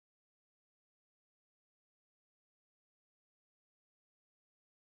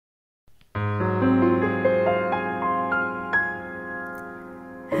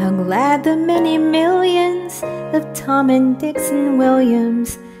How glad the many millions of Tom and Dicks and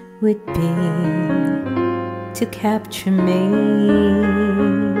Williams would be to capture me.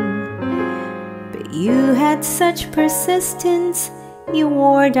 But you had such persistence, you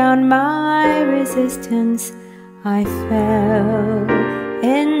wore down my resistance. I fell,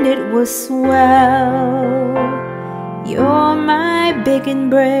 and it was swell. You're my big and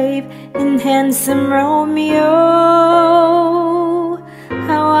brave and handsome Romeo.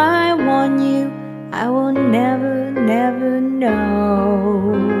 How I won you, I will never, never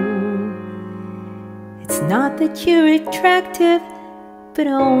know. It's not that you're attractive, but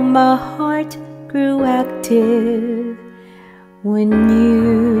oh, my heart grew active when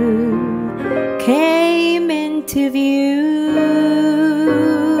you came into view.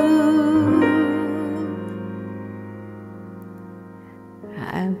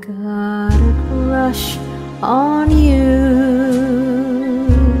 I've got a crush on you,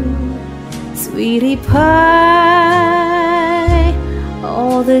 sweetie pie,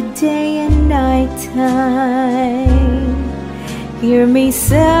 all the day and night time. Hear me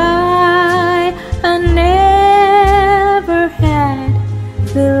sigh, I never had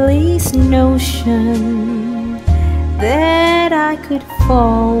the least notion that I could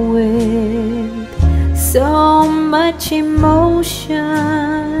fall with so much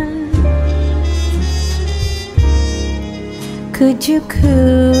emotion. Could you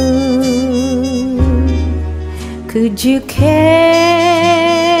could you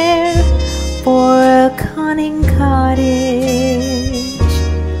care for a cunning cottage?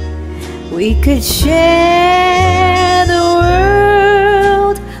 We could share the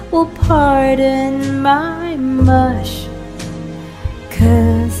world. Well, pardon my mush,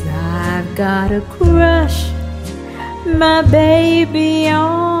 'cause I've got a crush, my baby,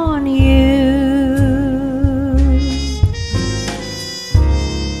 on you.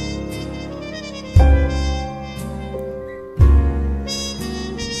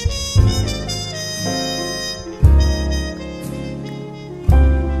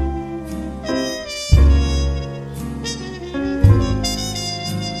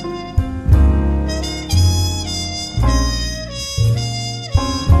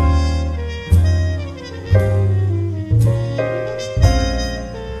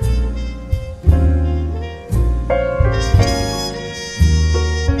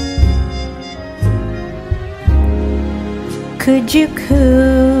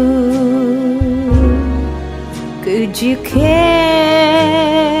 Could you care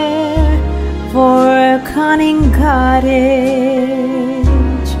for a cunning cottage?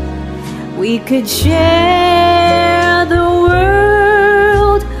 We could share the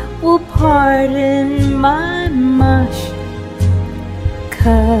world. Well, pardon my mush,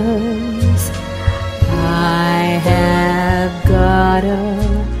 'cause I have got a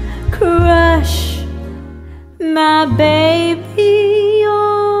crush, my baby,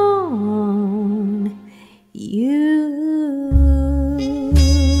 on you.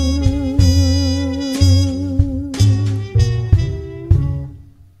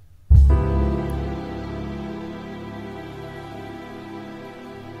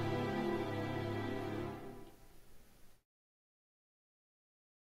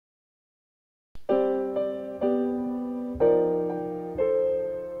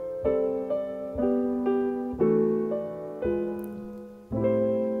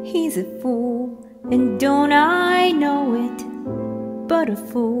 He's a fool, and don't I know it? But a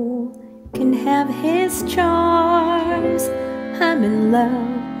fool can have his charms. I'm in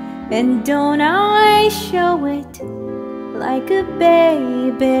love, and don't I show it like a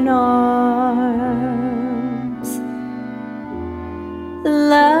babe in arms?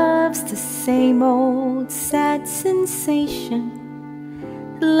 Love's the same old sad sensation.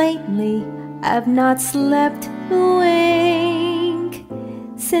 Lately I've not slept a wink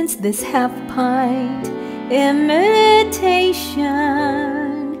since this half-pint imitation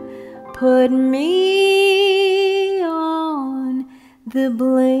put me on the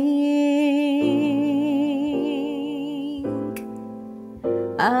blink.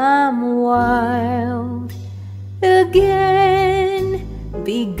 I'm wild again,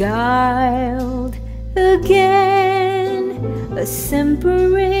 beguiled again, a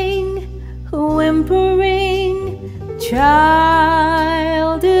simpering, whimpering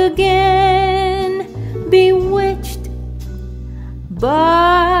child again, bewitched,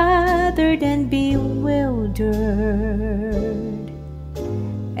 bothered and bewildered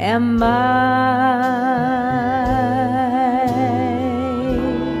am I.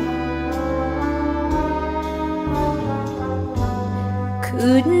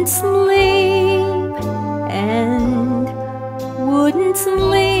 Couldn't sleep and wouldn't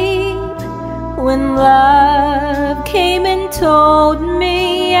sleep when love came and told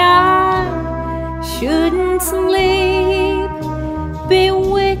me I shouldn't sleep.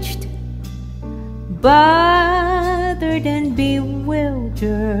 Bewitched, bothered and bewildered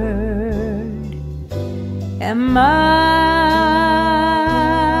am I.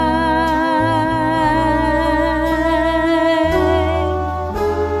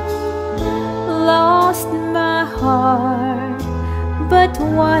 Lost my heart, but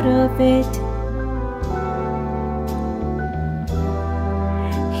what of it?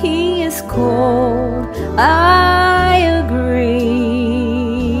 He is cold, I agree.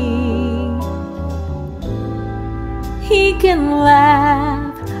 He can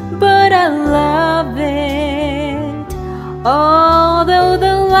laugh, but I love it, although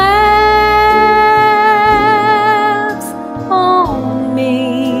the laughs on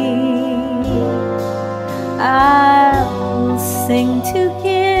me. I'll sing to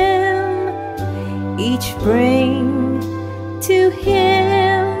him, each spring to him,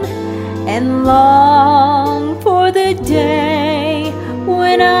 and long for the day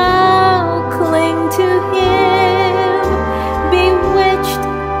when I'll cling to him. Bewitched,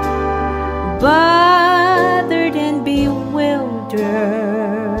 bothered and bewildered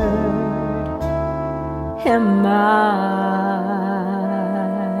am I.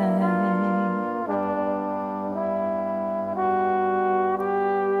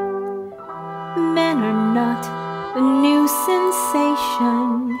 Men are not a new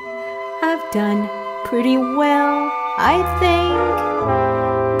sensation. I've done pretty well, I think,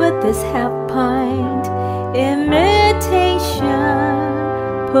 but this half-pint imitation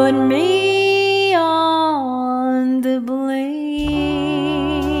put me on the blink.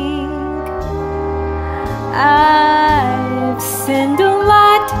 I've sinned a